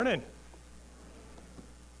Morning.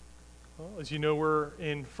 Well, as you know, we're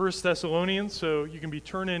in 1 Thessalonians, so you can be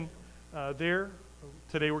turning there.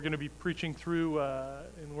 Today we're going to be preaching through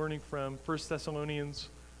and learning from 1 Thessalonians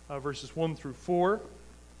verses 1 through 4.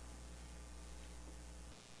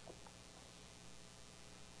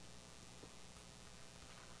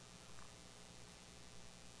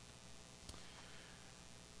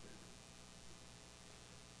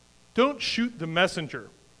 Don't shoot the messenger,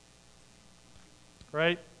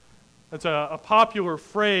 right? That's a popular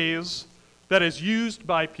phrase that is used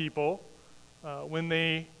by people when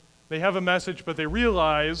they have a message, but they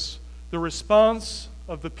realize the response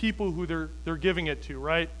of the people who they're giving it to,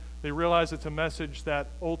 right? They realize it's a message that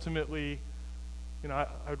ultimately,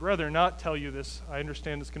 I'd rather not tell you this. I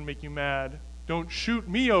understand it's going to make you mad. Don't shoot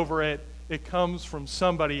me over it. It comes from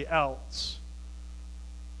somebody else,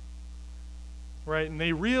 right? And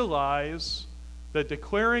they realize that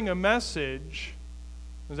declaring a message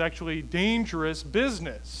is actually dangerous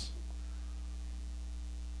business,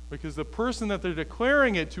 because the person that they're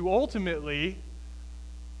declaring it to ultimately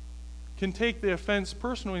can take the offense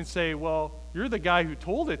personally and say, well, you're the guy who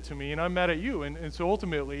told it to me and I'm mad at you, and so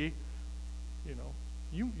ultimately,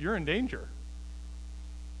 you're in danger.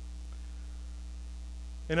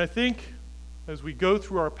 And I think as we go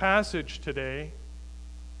through our passage today,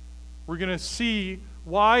 we're going to see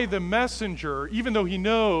why the messenger, even though he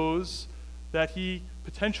knows that he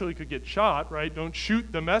potentially could get shot, right? Don't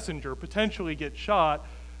shoot the messenger, potentially get shot.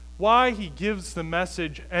 Why he gives the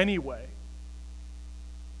message anyway,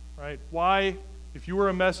 right? Why, if you were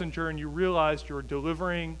a messenger and you realized you were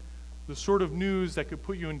delivering the sort of news that could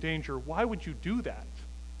put you in danger, why would you do that?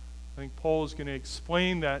 I think Paul is going to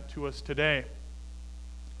explain that to us today.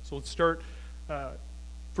 So let's start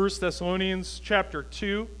 1 Thessalonians chapter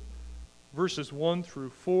 2, verses 1 through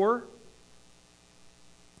 4.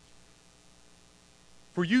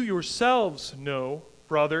 For you yourselves know,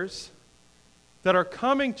 brothers, that our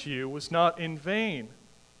coming to you was not in vain.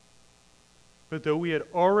 But though we had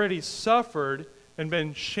already suffered and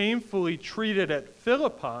been shamefully treated at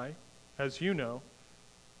Philippi, as you know,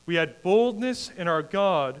 we had boldness in our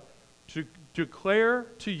God to declare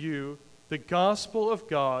to you the gospel of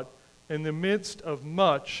God in the midst of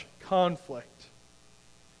much conflict.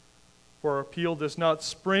 For our appeal does not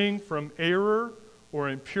spring from error or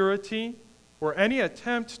impurity, or any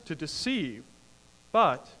attempt to deceive,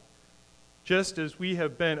 but just as we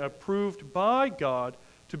have been approved by God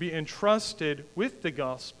to be entrusted with the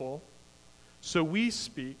gospel, so we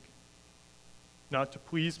speak, not to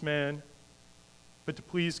please man, but to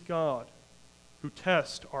please God, who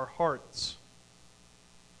tests our hearts.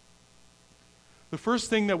 The first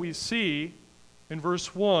thing that we see in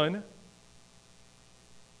verse 1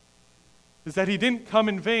 is that he didn't come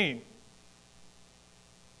in vain.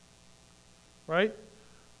 Right?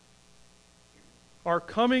 Our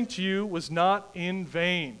coming to you was not in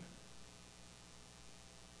vain.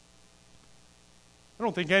 I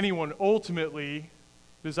don't think anyone ultimately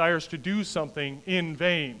desires to do something in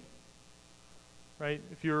vain. Right?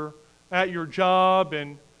 If you're at your job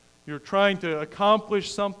and you're trying to accomplish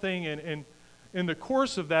something, and in the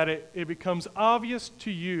course of that, it becomes obvious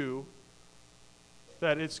to you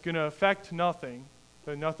that it's going to affect nothing,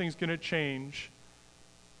 that nothing's going to change.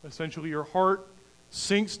 Essentially, your heart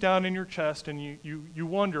sinks down in your chest and you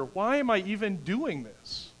wonder, why am I even doing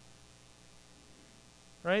this?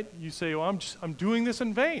 Right? You say, well, I'm doing this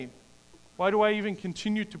in vain. Why do I even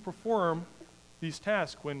continue to perform these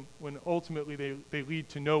tasks when ultimately they lead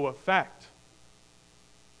to no effect?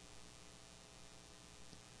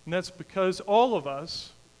 And that's because all of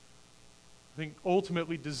us, I think,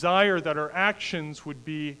 ultimately desire that our actions would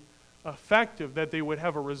be effective, that they would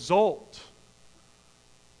have a result.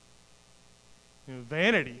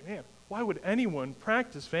 Vanity, man, why would anyone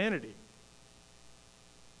practice vanity?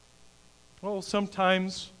 Well,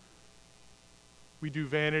 sometimes we do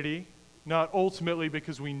vanity, not ultimately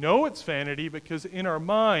because we know it's vanity, because in our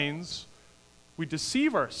minds we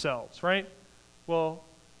deceive ourselves, right? Well,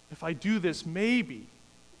 if I do this, maybe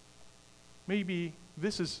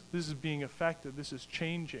this is being effective, this is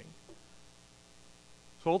changing.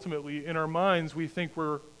 So ultimately, in our minds, we think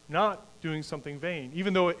we're not doing something vain,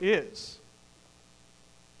 even though it is.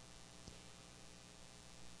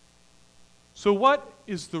 So what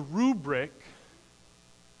is the rubric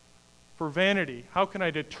for vanity? How can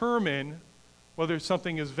I determine whether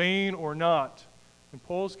something is vain or not? And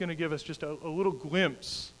Paul's going to give us just a little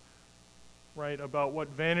glimpse, right, about what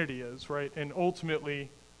vanity is, right? And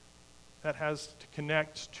ultimately, that has to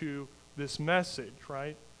connect to this message,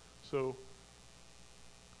 right? So,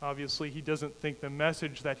 obviously, he doesn't think the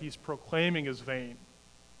message that he's proclaiming is vain.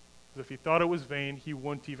 Because if he thought it was vain, he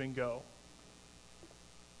wouldn't even go.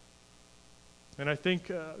 And I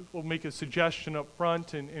think we'll make a suggestion up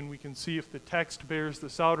front, and we can see if the text bears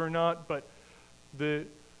this out or not, but the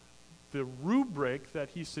rubric that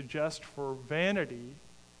he suggests for vanity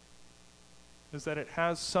is that it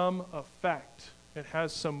has some effect. It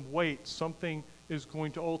has some weight. Something is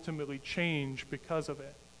going to ultimately change because of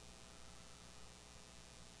it.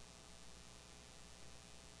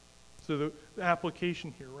 So the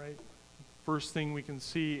application here, right? First thing we can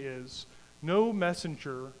see is no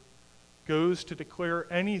messenger goes to declare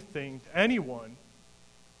anything to anyone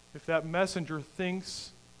if that messenger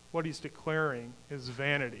thinks what he's declaring is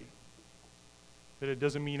vanity, that it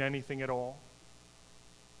doesn't mean anything at all.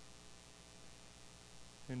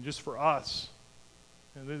 And just for us,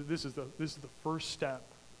 and this is the first step.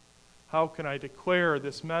 How can I declare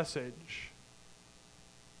this message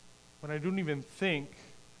when I don't even think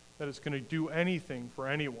that it's going to do anything for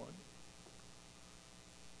anyone?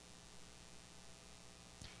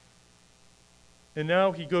 And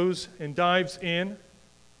now he goes and dives in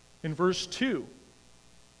verse 2.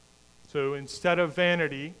 So instead of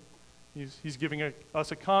vanity, he's giving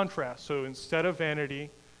us a contrast. So instead of vanity,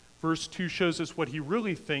 verse 2 shows us what he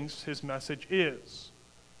really thinks his message is.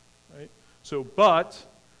 Right? So, but,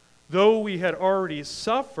 though we had already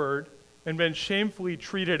suffered and been shamefully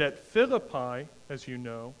treated at Philippi, as you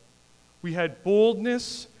know, we had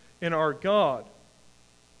boldness in our God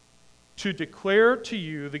to declare to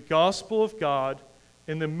you the gospel of God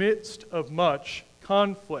in the midst of much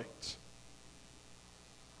conflict.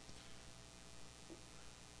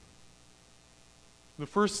 The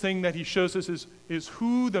first thing that he shows us is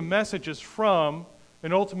who the message is from,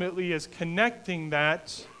 and ultimately is connecting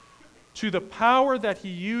that to the power that he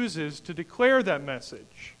uses to declare that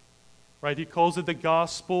message. Right? He calls it the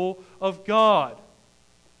gospel of God.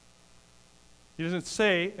 He doesn't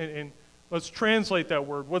say, and let's translate that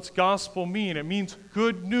word. What's gospel mean? It means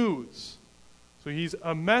good news. So he's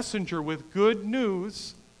a messenger with good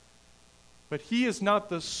news, but he is not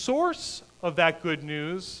the source of that good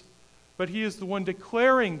news, but he is the one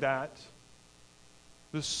declaring that.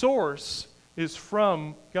 The source is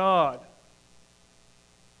from God.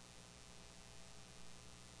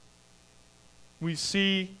 We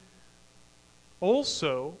see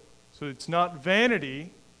also, so it's not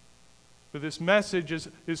vanity, but this message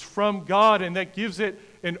is from God, and that gives it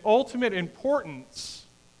an ultimate importance.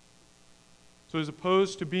 So as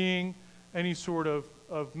opposed to being any sort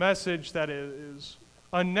of message that is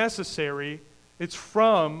unnecessary, it's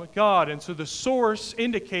from God. And so the source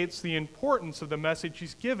indicates the importance of the message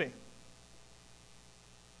he's giving.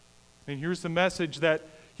 And here's the message that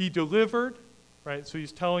he delivered, right? So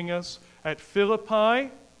he's telling us at Philippi, and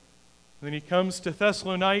then he comes to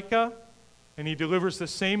Thessalonica, and he delivers the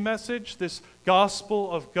same message, this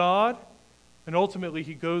gospel of God, and ultimately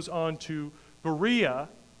he goes on to Berea.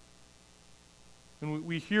 And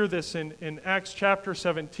we hear this in Acts chapter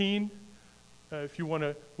 17. If you want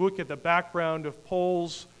to look at the background of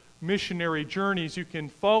Paul's missionary journeys, you can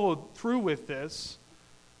follow through with this.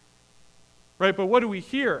 Right, but what do we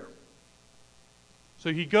hear?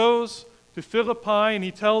 So he goes to Philippi, and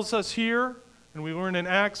he tells us here, and we learn in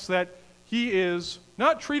Acts, that he is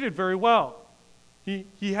not treated very well.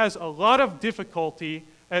 He has a lot of difficulty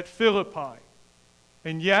at Philippi.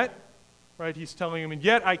 And yet, right, he's telling him, and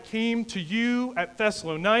yet I came to you at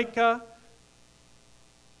Thessalonica.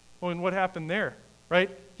 Well, and what happened there, right?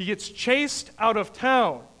 He gets chased out of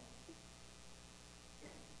town.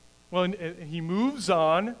 Well, and he moves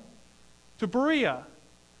on to Berea.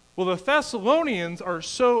 Well, the Thessalonians are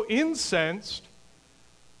so incensed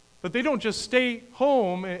that they don't just stay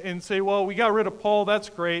home and say, well, we got rid of Paul, that's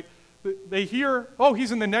great. They hear, oh,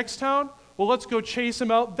 he's in the next town? Well, let's go chase him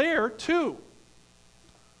out there too.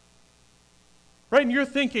 Right? And you're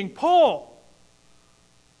thinking, Paul,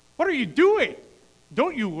 what are you doing?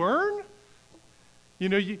 Don't you learn? You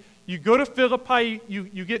know, you go to Philippi,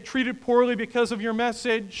 you get treated poorly because of your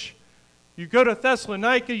message. You go to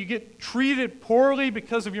Thessalonica, you get treated poorly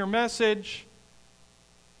because of your message.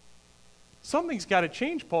 Something's got to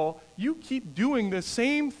change, Paul. You keep doing the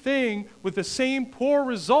same thing with the same poor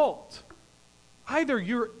result. Either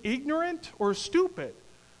you're ignorant or stupid,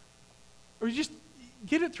 or you just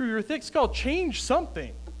get it through your thick skull. Change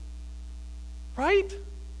something. Right?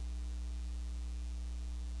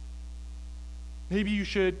 Maybe you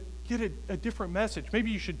should get a different message. Maybe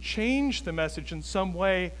you should change the message in some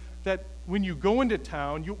way that when you go into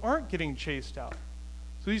town, you aren't getting chased out.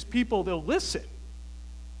 So these people, they'll listen.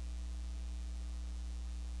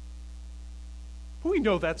 But we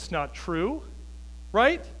know that's not true,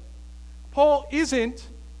 right? Paul isn't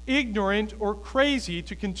ignorant or crazy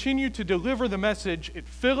to continue to deliver the message at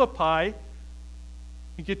Philippi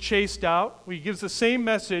and get chased out. He gives the same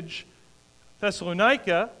message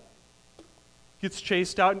Thessalonica, gets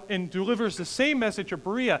chased out, and delivers the same message at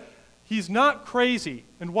Berea. He's not crazy.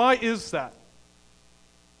 And why is that?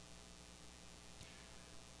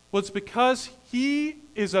 Well, it's because he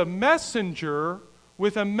is a messenger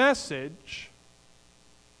with a message.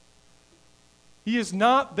 He is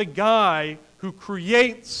not the guy who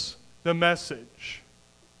creates the message.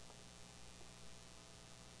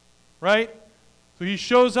 Right? So he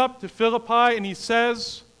shows up to Philippi and he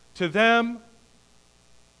says to them,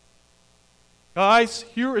 guys,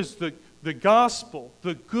 here is the gospel,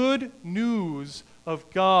 the good news of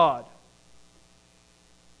God.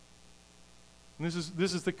 And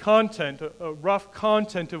this is the content, a rough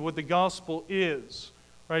content of what the gospel is.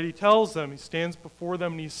 Right? He tells them, he stands before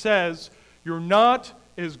them and he says, you're not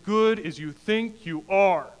as good as you think you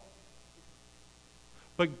are.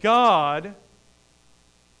 But God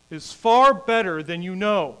is far better than you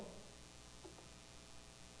know.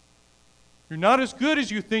 You're not as good as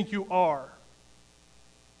you think you are.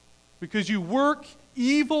 Because you work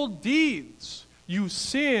evil deeds. You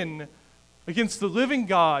sin against the living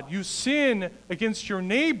God. You sin against your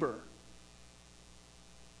neighbor.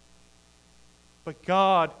 But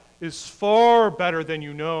God is far better than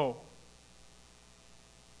you know.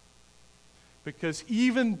 Because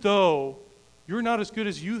even though you're not as good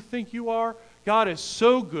as you think you are, God is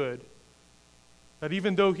so good that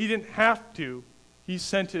even though He didn't have to, He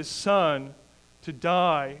sent His Son to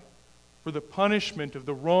die for the punishment of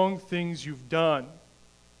the wrong things you've done.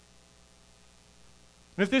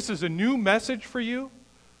 And if this is a new message for you,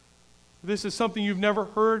 if this is something you've never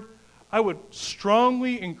heard, I would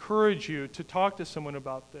strongly encourage you to talk to someone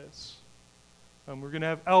about this. We're going to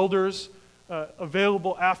have elders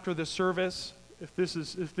available after the service if this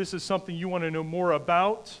is something you want to know more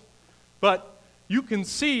about. But you can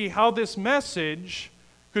see how this message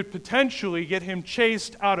could potentially get him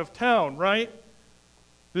chased out of town, right?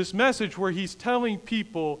 This message where he's telling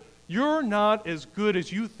people, you're not as good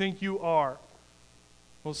as you think you are.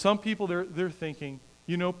 Well, some people, they're thinking,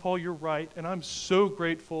 you know, Paul, you're right, and I'm so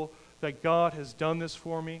grateful that God has done this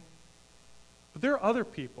for me. But there are other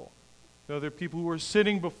people. There are people who are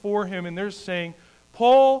sitting before him, and they're saying,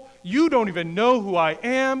 Paul, you don't even know who I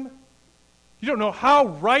am. You don't know how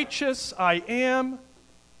righteous I am.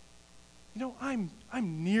 You know, I'm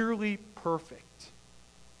nearly perfect.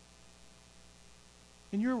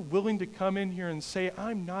 And you're willing to come in here and say,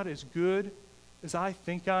 I'm not as good as I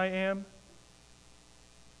think I am?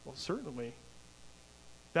 Well, certainly,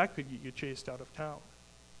 that could get you chased out of town.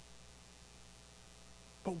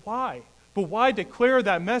 But why? But why declare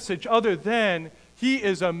that message other than he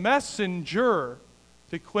is a messenger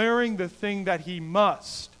declaring the thing that he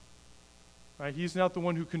must? Right? He's not the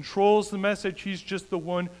one who controls the message. He's just the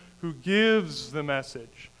one who gives the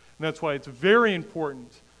message. And that's why it's very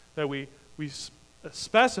important that we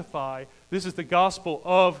specify this is the gospel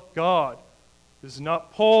of God. This is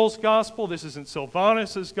not Paul's gospel. This isn't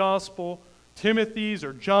Silvanus' gospel, Timothy's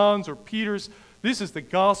or John's or Peter's. This is the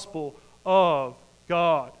gospel of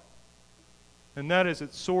God. And that is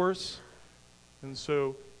its source. And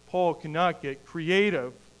so Paul cannot get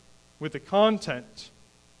creative with the content.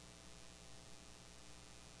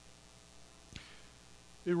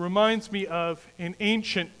 It reminds me of in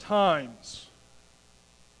ancient times,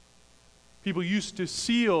 people used to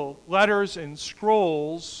seal letters and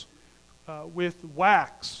scrolls with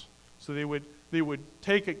wax. So they would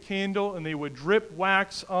take a candle and they would drip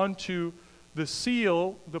wax onto the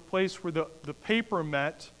seal, the place where the paper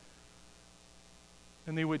met,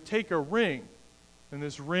 and they would take a ring. And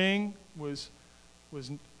this ring was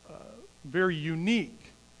very unique.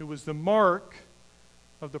 It was the mark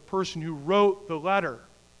of the person who wrote the letter.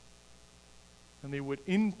 And they would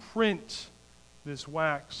imprint this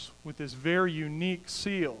wax with this very unique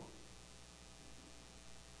seal.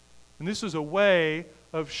 And this is a way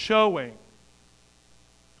of showing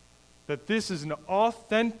that this is an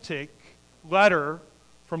authentic letter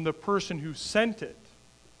from the person who sent it.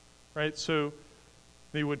 Right? So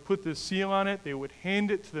they would put this seal on it, they would hand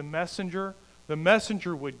it to the messenger. The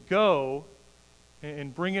messenger would go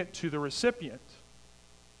and bring it to the recipient.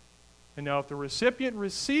 And now if the recipient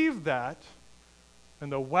received that,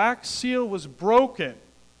 and the wax seal was broken,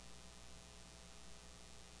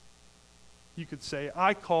 you could say,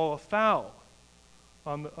 I call a foul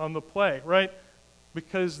on the play, right?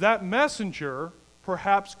 Because that messenger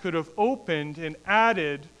perhaps could have opened and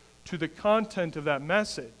added to the content of that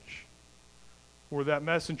message. Or that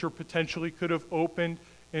messenger potentially could have opened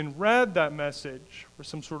and read that message for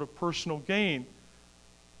some sort of personal gain.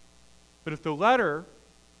 But if the letter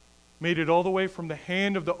made it all the way from the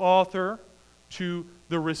hand of the author to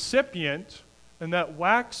the recipient, and that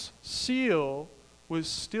wax seal was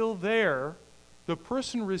still there, the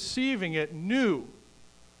person receiving it knew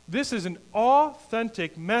this is an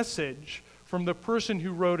authentic message from the person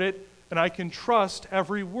who wrote it, and I can trust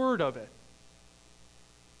every word of it.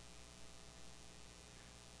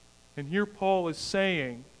 And here Paul is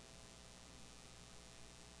saying,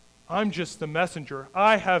 I'm just the messenger.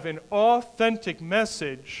 I have an authentic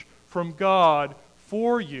message from God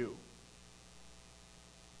for you.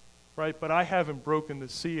 Right? But I haven't broken the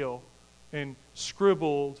seal and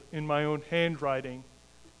scribbled in my own handwriting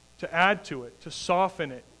to add to it, to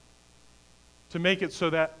soften it, to make it so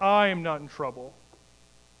that I am not in trouble,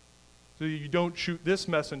 so you don't shoot this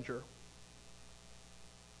messenger.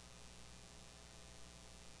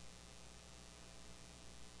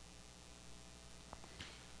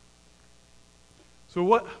 So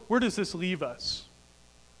where does this leave us?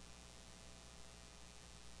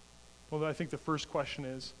 Well, I think the first question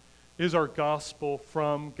is our gospel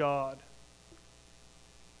from God?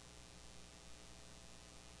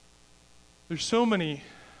 There's so many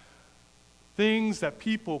things that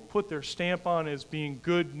people put their stamp on as being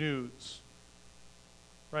good news,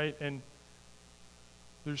 right? And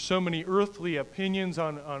there's so many earthly opinions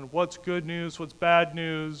on what's good news, what's bad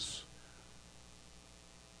news.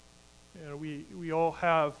 You know, we all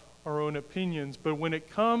have our own opinions, but when it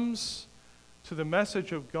comes to the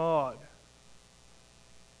message of God,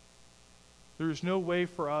 there's no way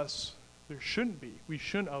for us, there shouldn't be. We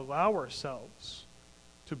shouldn't allow ourselves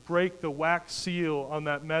to break the wax seal on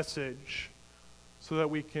that message so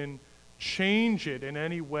that we can change it in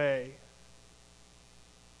any way.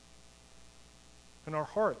 And our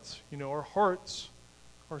hearts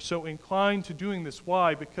are so inclined to doing this.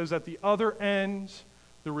 Why? Because at the other end,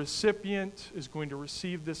 the recipient is going to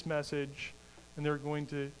receive this message, and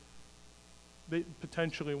they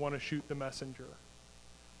potentially want to shoot the messenger.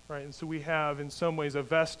 Right? And so we have, in some ways, a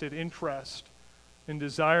vested interest in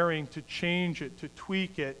desiring to change it, to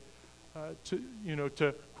tweak it,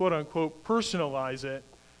 to quote unquote personalize it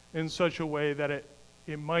in such a way that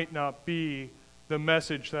it might not be the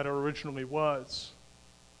message that it originally was.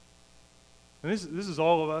 And this is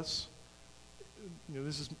all of us.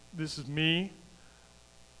 This is me.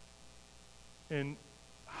 And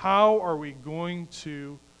how are we going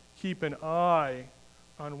to keep an eye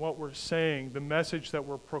on what we're saying, the message that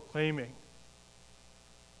we're proclaiming?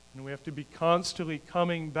 And we have to be constantly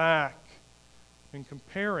coming back and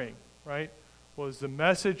comparing, right? Was the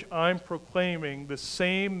message I'm proclaiming the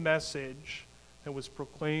same message that was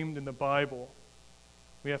proclaimed in the Bible?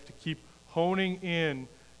 We have to keep honing in.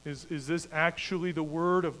 Is this actually the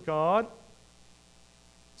Word of God?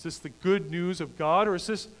 Is this the good news of God, or is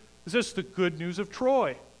this the good news of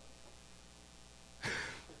Troy?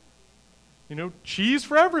 Cheese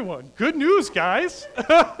for everyone. Good news, guys.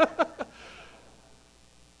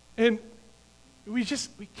 And we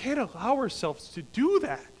can't allow ourselves to do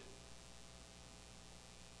that.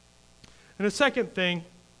 And the second thing,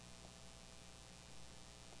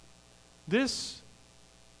 this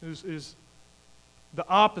is the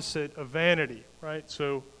opposite of vanity, right?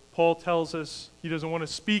 So Paul tells us he doesn't want to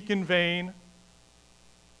speak in vain.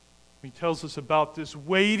 He tells us about this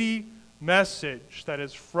weighty message that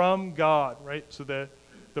is from God, right? So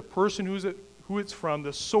the person who it's from,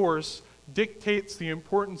 the source, dictates the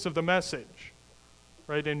importance of the message,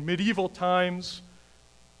 right? In medieval times,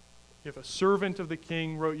 if a servant of the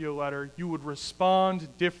king wrote you a letter, you would respond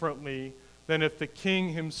differently than if the king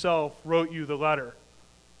himself wrote you the letter.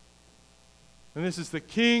 And this is the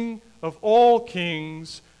King of all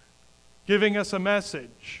kings giving us a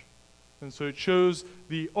message. And so it shows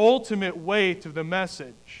the ultimate weight of the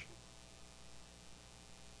message.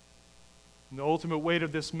 And the ultimate weight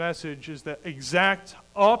of this message is the exact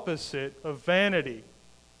opposite of vanity.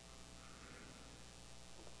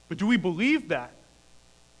 But do we believe that?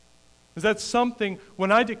 Is that something,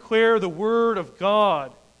 when I declare the Word of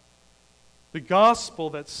God, the gospel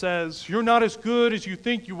that says, you're not as good as you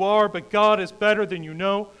think you are, but God is better than you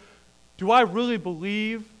know, do I really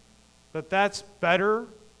believe that that's better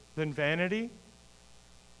than vanity?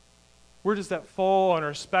 Where does that fall on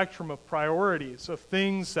our spectrum of priorities, of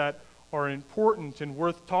things that are important and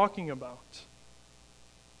worth talking about?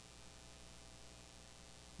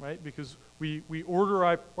 Right? Because we order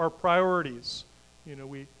our priorities.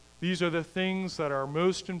 These are the things that are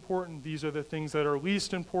most important. These are the things that are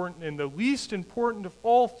least important. And the least important of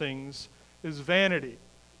all things is vanity,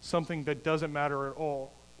 something that doesn't matter at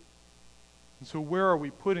all. And so where are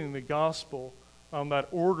we putting the gospel on that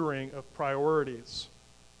ordering of priorities?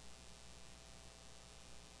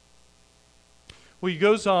 Well, he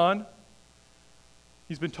goes on.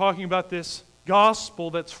 He's been talking about this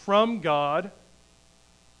gospel that's from God.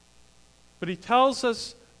 But he tells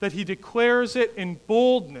us that he declares it in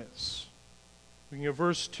boldness. Looking at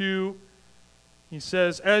verse 2, he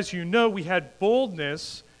says, "As you know, we had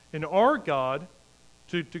boldness in our God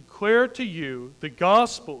to declare to you the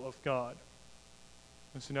gospel of God."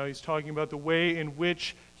 And so now he's talking about the way in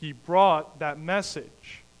which he brought that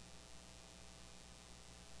message.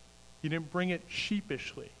 He didn't bring it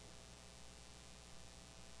sheepishly.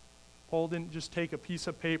 Paul didn't just take a piece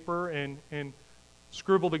of paper and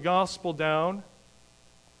scribble the gospel down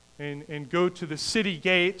and go to the city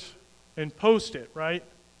gate and post it, right?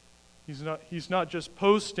 He's not just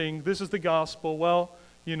posting, "This is the gospel." Well,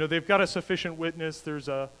 they've got a sufficient witness. There's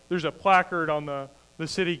a placard on the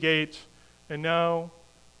city gate, and now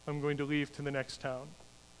I'm going to leave to the next town.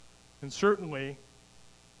 And certainly,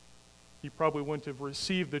 he probably wouldn't have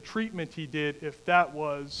received the treatment he did if that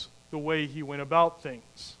was the way he went about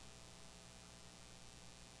things.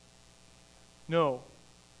 No,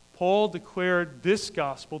 Paul declared this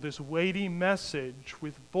gospel, this weighty message,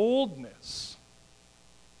 with boldness.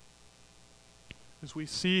 As we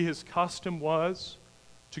see, his custom was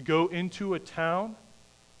to go into a town,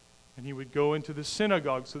 and he would go into the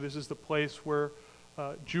synagogue. So this is the place where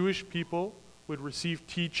Jewish people would receive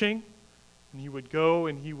teaching, and he would go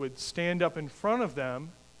and he would stand up in front of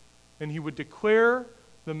them, and he would declare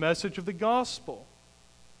the message of the gospel,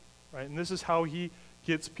 right? And this is how he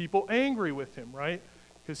gets people angry with him, right?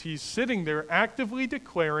 Because he's sitting there actively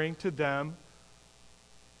declaring to them,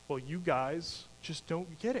 "Well, you guys just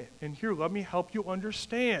don't get it. And here, let me help you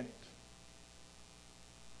understand."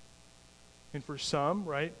 And for some,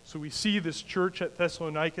 right? So we see this church at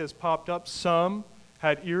Thessalonica has popped up. Some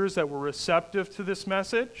had ears that were receptive to this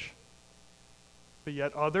message, but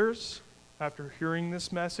yet others, after hearing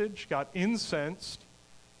this message, got incensed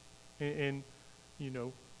and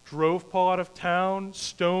drove Paul out of town,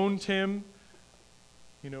 stoned him,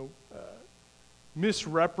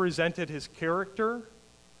 misrepresented his character.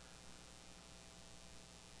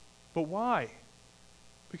 But why?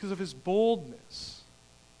 Because of his boldness.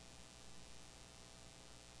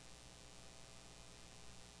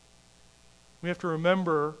 We have to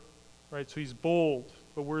remember, right, so he's bold,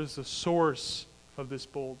 but where is the source of this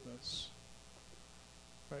boldness?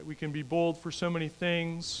 Right, we can be bold for so many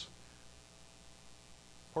things,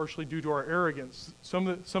 partially due to our arrogance. Some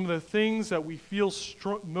of the things that we feel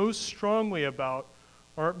most strongly about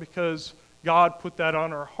aren't because God put that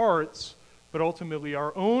on our hearts, but ultimately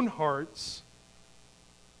our own hearts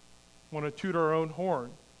want to toot our own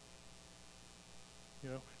horn.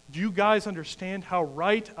 Do you guys understand how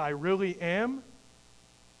right I really am?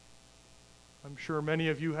 I'm sure many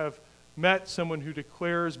of you have met someone who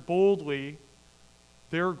declares boldly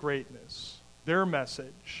their greatness, their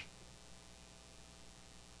message.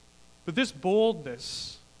 But this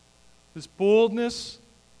boldness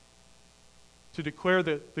to declare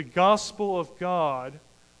the gospel of God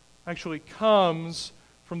actually comes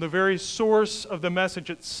from the very source of the message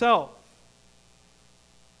itself.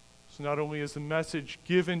 So not only is the message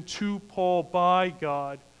given to Paul by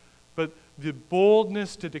God, but the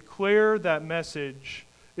boldness to declare that message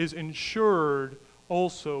is ensured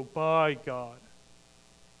also by God.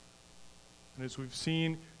 And as we've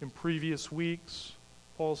seen in previous weeks,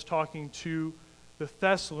 Paul's talking to the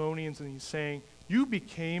Thessalonians and he's saying, "You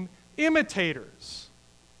became imitators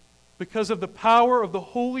because of the power of the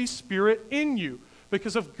Holy Spirit in you,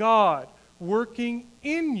 because of God working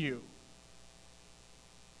in you."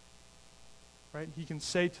 Right? He can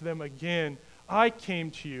say to them again, "I came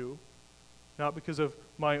to you not because of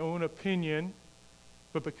my own opinion,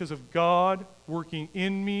 but because of God working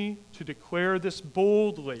in me to declare this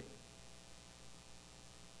boldly."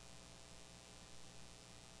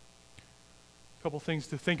 A couple things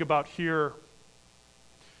to think about here.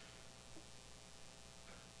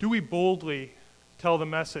 Do we boldly tell the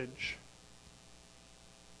message?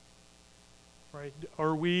 Right?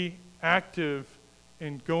 Are we active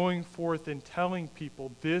in going forth and telling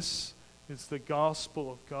people this is the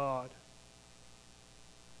gospel of God?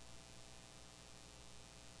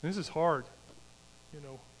 This is hard.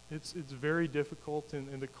 It's very difficult,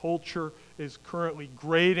 and the culture is currently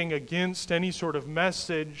grating against any sort of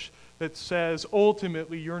message that says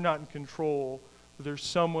ultimately you're not in control, but there's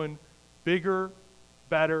someone bigger,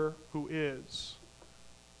 better who is.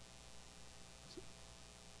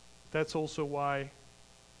 That's also why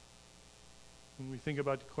when we think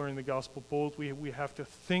about declaring the gospel boldly, we have to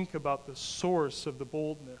think about the source of the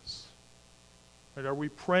boldness. Right? Are we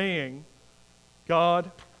praying,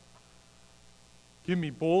 "God, give me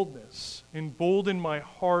boldness, embolden my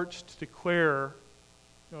heart to declare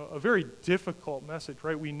a very difficult message,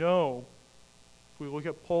 right? We know, if we look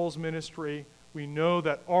at Paul's ministry, we know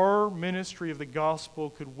that our ministry of the gospel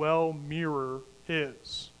could well mirror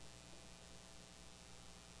his.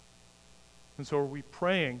 And so are we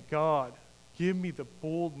praying, God, give me the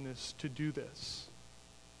boldness to do this?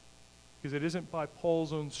 Because it isn't by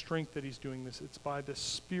Paul's own strength that he's doing this. It's by the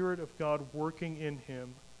Spirit of God working in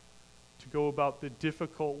him to go about the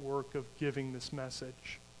difficult work of giving this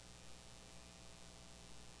message.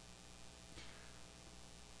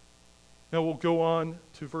 Now we'll go on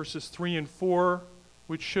to verses 3 and 4,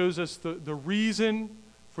 which shows us the reason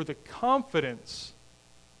for the confidence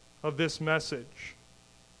of this message.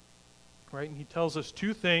 Right? And he tells us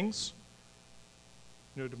two things.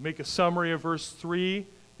 To make a summary of verse 3,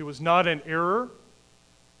 it was not an error.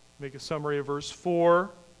 Make a summary of verse 4,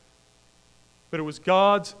 but it was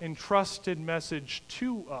God's entrusted message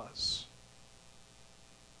to us.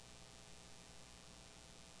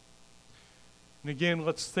 And again,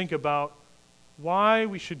 let's think about why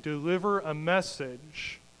we should deliver a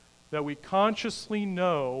message that we consciously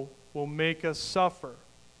know will make us suffer.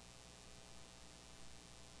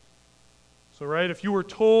 So, right, if you were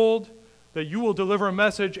told that you will deliver a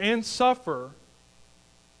message and suffer,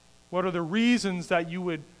 what are the reasons that you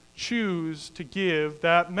would choose to give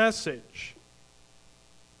that message?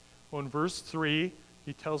 Well, in verse 3,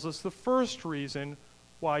 he tells us the first reason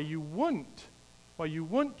why you wouldn't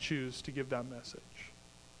choose to give that message.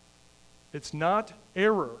 It's not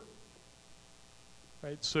error.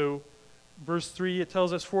 Right? So, verse 3, it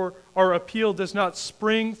tells us, for our appeal does not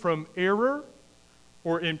spring from error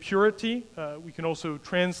or impurity. We can also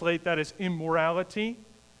translate that as immorality,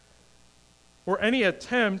 or any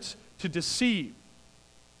attempt to deceive.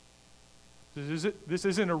 This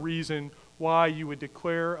isn't a reason why you would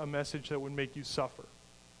declare a message that would make you suffer.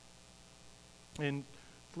 And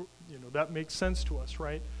that makes sense to us,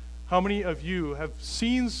 right? How many of you have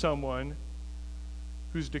seen someone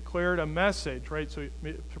who's declared a message, right? So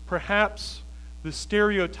perhaps the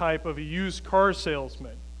stereotype of a used car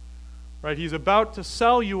salesman, right? He's about to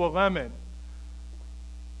sell you a lemon.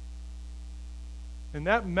 And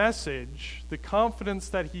that message, the confidence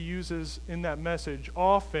that he uses in that message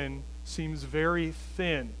often seems very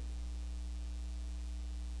thin.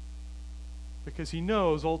 Because he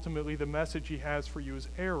knows ultimately the message he has for you is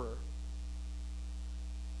error.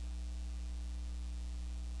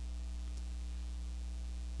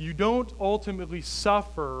 You don't ultimately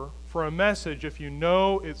suffer for a message if you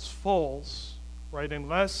know it's false, right?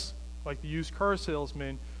 Unless, like the used car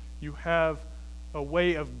salesman, you have a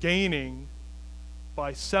way of gaining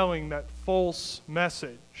by selling that false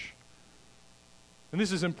message. And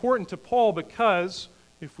this is important to Paul because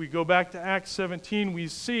if we go back to Acts 17, we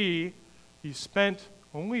see he spent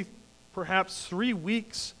only perhaps 3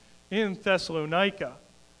 weeks in Thessalonica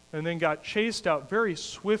and then got chased out very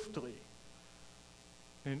swiftly.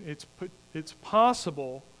 And it's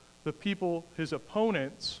possible the people, his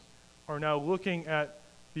opponents, are now looking at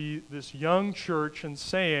this young church and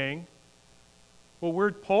saying, well,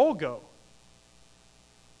 where'd Paul go?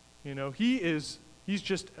 He's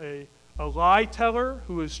just a lie teller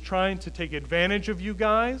who is trying to take advantage of you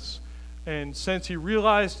guys. And since he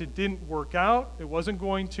realized it didn't work out, it wasn't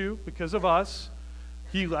going to because of us,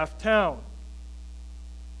 he left town.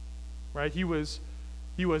 Right? He was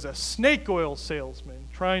a snake oil salesman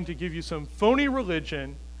trying to give you some phony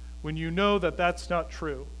religion when you know that that's not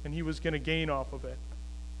true, and he was going to gain off of it.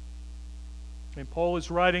 And Paul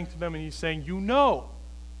is writing to them and he's saying,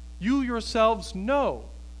 you yourselves know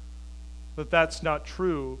that that's not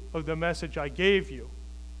true of the message I gave you.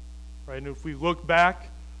 Right? And if we look back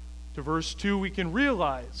to verse 2, we can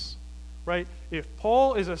realize, right, if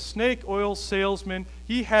Paul is a snake oil salesman,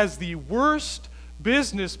 he has the worst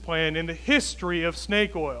business plan in the history of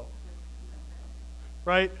snake oil.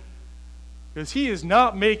 Right? Because he is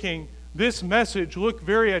not making this message look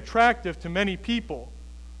very attractive to many people.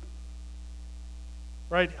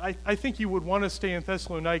 Right? I think he would want to stay in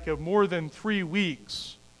Thessalonica more than 3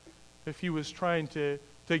 weeks if he was trying to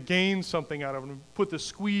gain something out of him, put the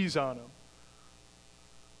squeeze on him.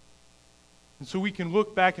 And so we can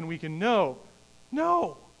look back and we can know,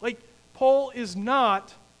 Paul is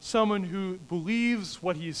not someone who believes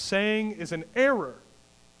what he's saying is an error.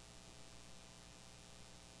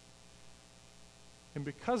 And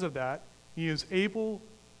because of that, he is able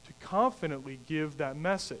to confidently give that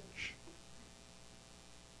message.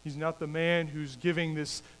 He's not the man who's giving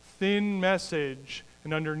this thin message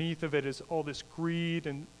and underneath of it is all this greed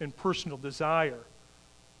and personal desire.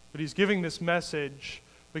 But he's giving this message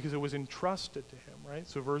because it was entrusted to him, right?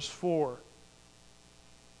 So verse 4.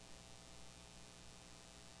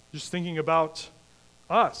 Just thinking about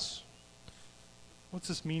us. What's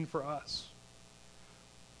this mean for us?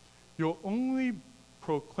 You'll only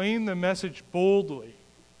proclaim the message boldly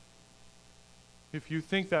if you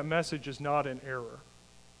think that message is not in error.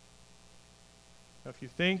 Now, if you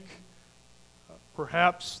think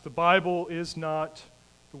perhaps the Bible is not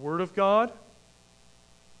the Word of God,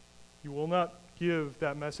 you will not give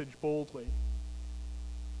that message boldly.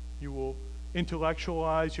 You will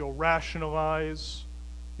intellectualize, you'll rationalize,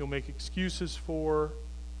 you'll make excuses for.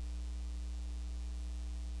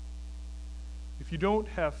 If you don't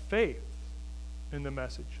have faith in the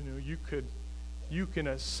message, you can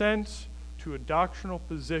assent to a doctrinal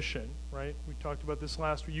position, right? We talked about this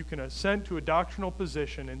last week. You can assent to a doctrinal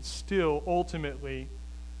position and still ultimately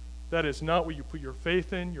that is not what you put your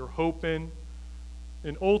faith in, your hope in,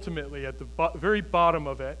 and ultimately at the very bottom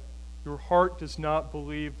of it, your heart does not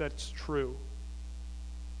believe that's true.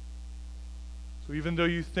 So even though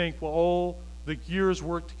you think, well, all the gears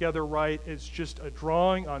work together right, it's just a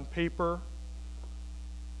drawing on paper,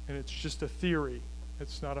 and it's just a theory.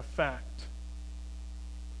 It's not a fact.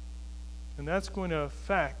 And that's going to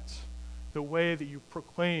affect the way that you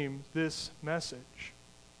proclaim this message.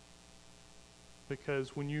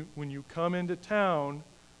 Because when you come into town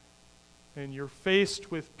and you're faced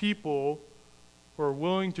with people who are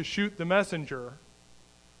willing to shoot the messenger,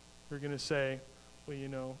 you're going to say,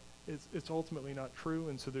 well, it's ultimately not true,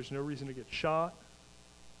 and so there's no reason to get shot.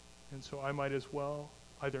 And so I might as well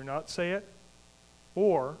either not say it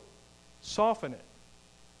or soften it.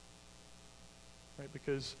 Right?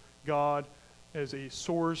 Because God, as a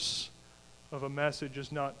source of a message,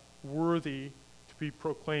 is not worthy to be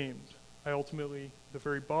proclaimed. I ultimately, the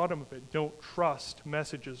very bottom of it, don't trust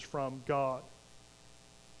messages from God.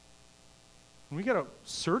 And we got to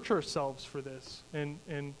search ourselves for this. And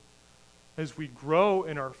as we grow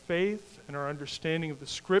in our faith and our understanding of the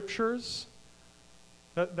Scriptures,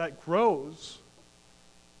 that grows.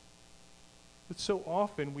 But so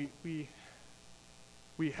often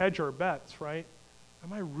we hedge our bets, right?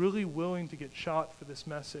 Am I really willing to get shot for this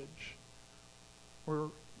message? Or,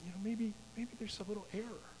 maybe there's a little error.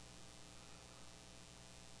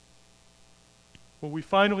 Well, we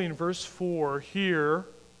finally, in verse 4, hear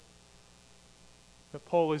that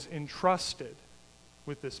Paul is entrusted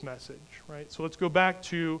with this message, right? So let's go back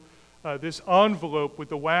to this envelope with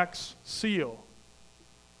the wax seal.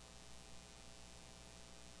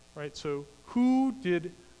 Right, so who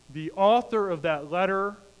did the author of that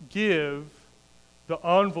letter give the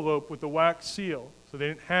envelope with the wax seal? So they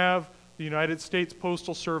didn't have the United States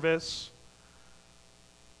Postal Service.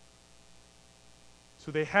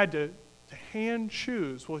 So they had to hand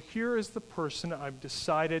choose. Well, here is the person I've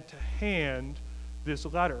decided to hand this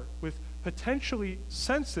letter with potentially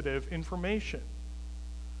sensitive information.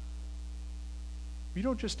 We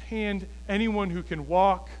don't just hand anyone who can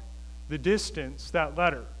walk the distance that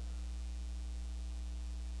letter.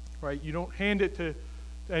 Right? You don't hand it to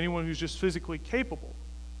anyone who's just physically capable.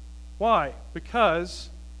 Why? Because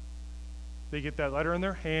they get that letter in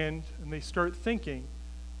their hand and they start thinking,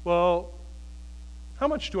 well, how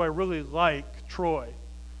much do I really like Troy?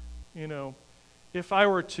 If I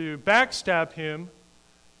were to backstab him,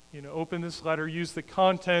 open this letter, use the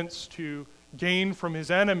contents to gain from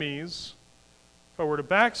his enemies, if I were to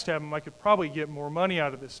backstab him, I could probably get more money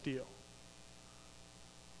out of this deal.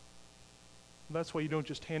 That's why you don't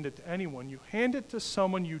just hand it to anyone. You hand it to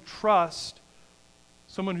someone you trust,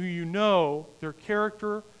 someone who you know their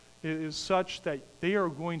character is such that they are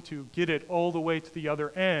going to get it all the way to the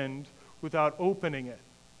other end without opening it.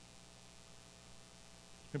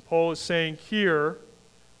 And Paul is saying here,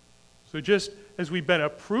 so just as we've been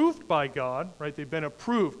approved by God, right? They've been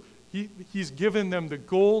approved. He's given them the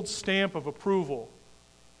gold stamp of approval.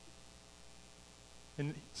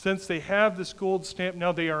 And since they have this gold stamp,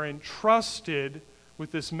 now they are entrusted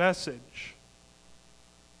with this message.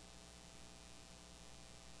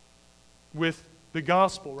 With the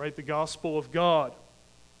gospel, right? The gospel of God.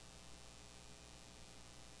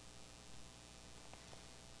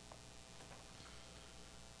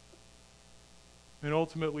 And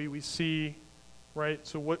ultimately we see, right?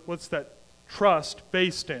 So what's that trust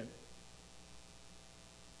based in?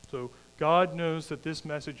 So God knows that this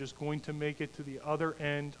message is going to make it to the other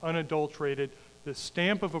end, unadulterated, the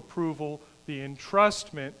stamp of approval, the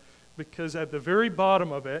entrustment, because at the very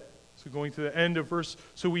bottom of it, so going to the end of verse,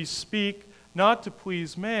 so we speak not to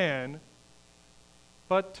please man,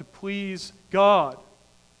 but to please God.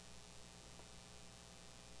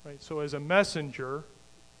 Right? So as a messenger,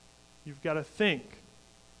 you've got to think,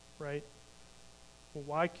 right? Well,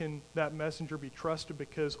 why can that messenger be trusted?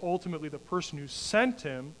 Because ultimately the person who sent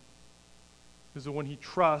him is the one he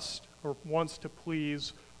trusts or wants to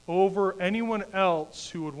please over anyone else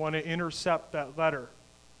who would want to intercept that letter.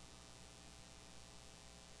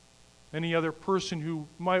 Any other person who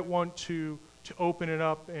might want to open it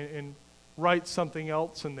up and write something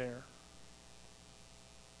else in there.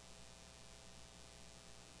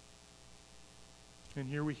 And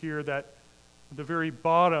here we hear that at the very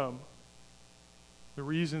bottom, the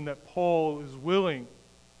reason that Paul is willing,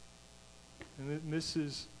 and this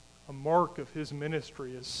is a mark of his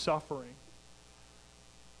ministry, is suffering.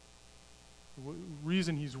 The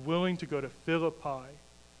reason he's willing to go to Philippi,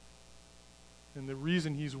 and the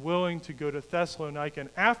reason he's willing to go to Thessalonica, and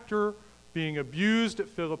after being abused at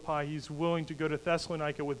Philippi, he's willing to go to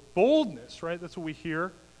Thessalonica with boldness, right? That's what we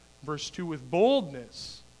hear. Verse 2, with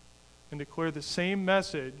boldness, and declare the same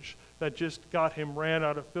message that just got him ran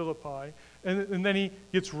out of Philippi. And then he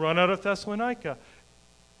gets run out of Thessalonica.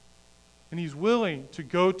 And he's willing to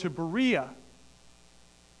go to Berea.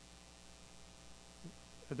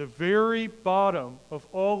 At the very bottom of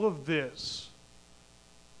all of this,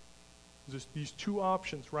 there's these two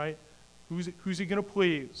options, right? Who's he going to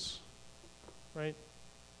please? Right?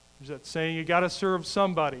 There's that saying, you got to serve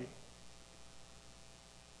somebody.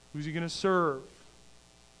 Who's he going to serve?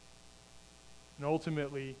 And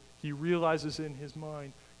ultimately, he realizes in his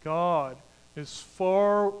mind, God is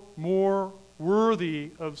far more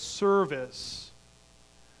worthy of service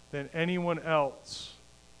than anyone else.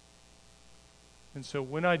 And so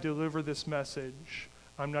when I deliver this message,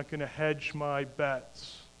 I'm not going to hedge my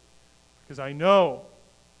bets, because I know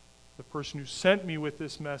the person who sent me with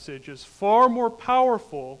this message is far more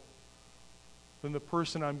powerful than the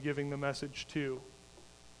person I'm giving the message to.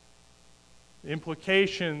 The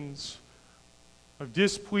implications of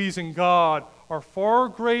displeasing God are far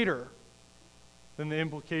greater than the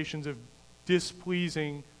implications of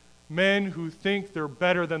displeasing men who think they're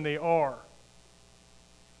better than they are.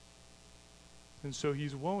 And so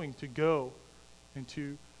he's willing to go and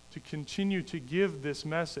to continue to give this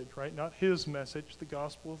message, right? Not his message, the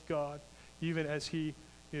gospel of God, even as he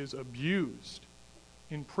is abused,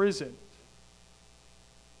 imprisoned.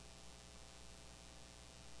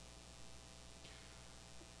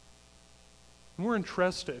 And we're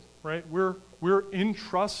entrusted, right? We're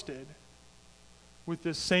entrusted with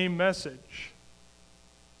this same message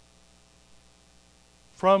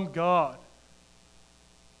from God.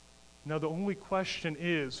 Now the only question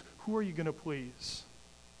is, who are you going to please?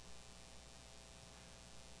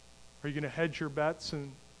 Are you going to hedge your bets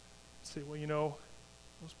and say, well, you know,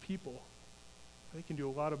 those people, they can do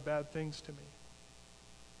a lot of bad things to me?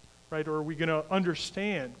 Right? Or are we going to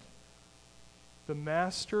understand the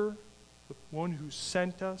Master, the one who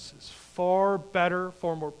sent us, is far better,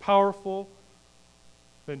 far more powerful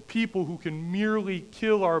than people who can merely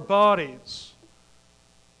kill our bodies?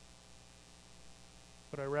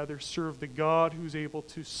 But I rather serve the God who's able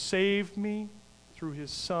to save me through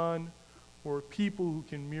his Son, or people who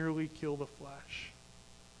can merely kill the flesh.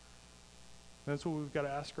 And that's what we've got to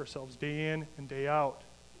ask ourselves day in and day out.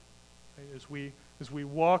 Right? As we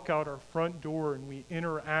walk out our front door and we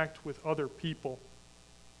interact with other people.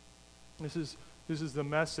 This is the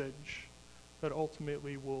message that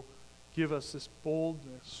ultimately will give us this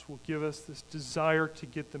boldness, will give us this desire to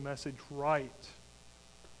get the message right.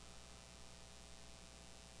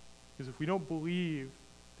 Because if we don't believe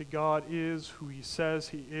that God is who he says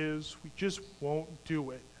he is, we just won't do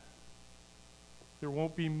it. There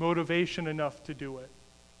won't be motivation enough to do it.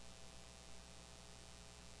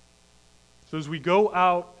 So as we go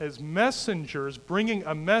out as messengers, bringing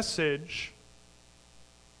a message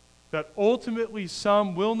that ultimately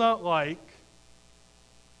some will not like,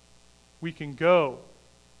 we can go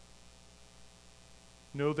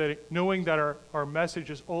knowing that our message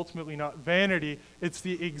is ultimately not vanity. It's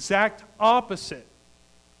the exact opposite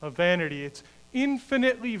of vanity. It's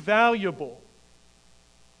infinitely valuable.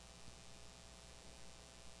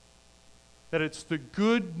 That it's the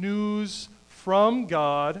good news from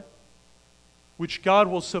God, which God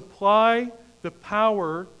will supply the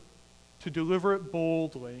power to deliver it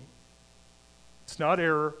boldly. It's not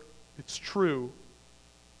error, it's true.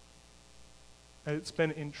 And it's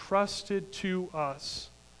been entrusted to us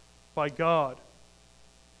by God,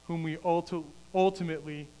 whom we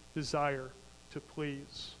ultimately desire to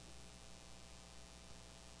please.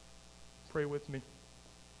 Pray with me.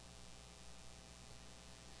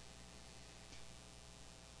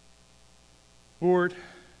 Lord,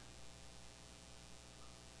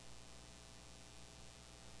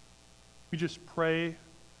 we just pray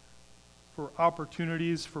for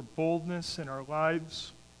opportunities for boldness in our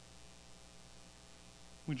lives.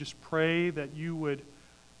 We just pray that you would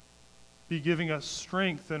be giving us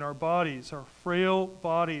strength in our bodies, our frail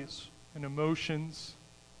bodies, and emotions,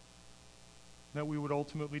 that we would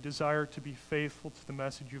ultimately desire to be faithful to the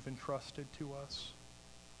message you've entrusted to us.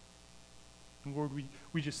 And Lord,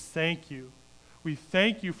 we just thank you. We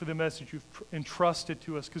thank you for the message you've entrusted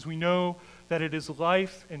to us, because we know that it is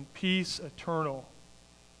life and peace eternal.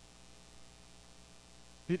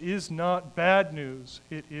 It is not bad news,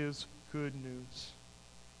 it is good news.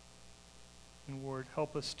 And Lord,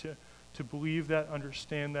 help us to believe that,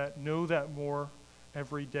 understand that, know that more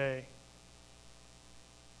every day.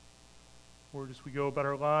 Lord, as we go about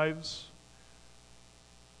our lives,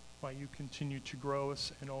 might you continue to grow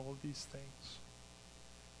us in all of these things.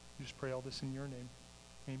 We just pray all this in your name.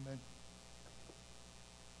 Amen.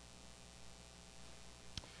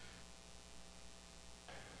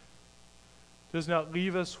 Does not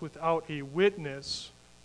leave us without a witness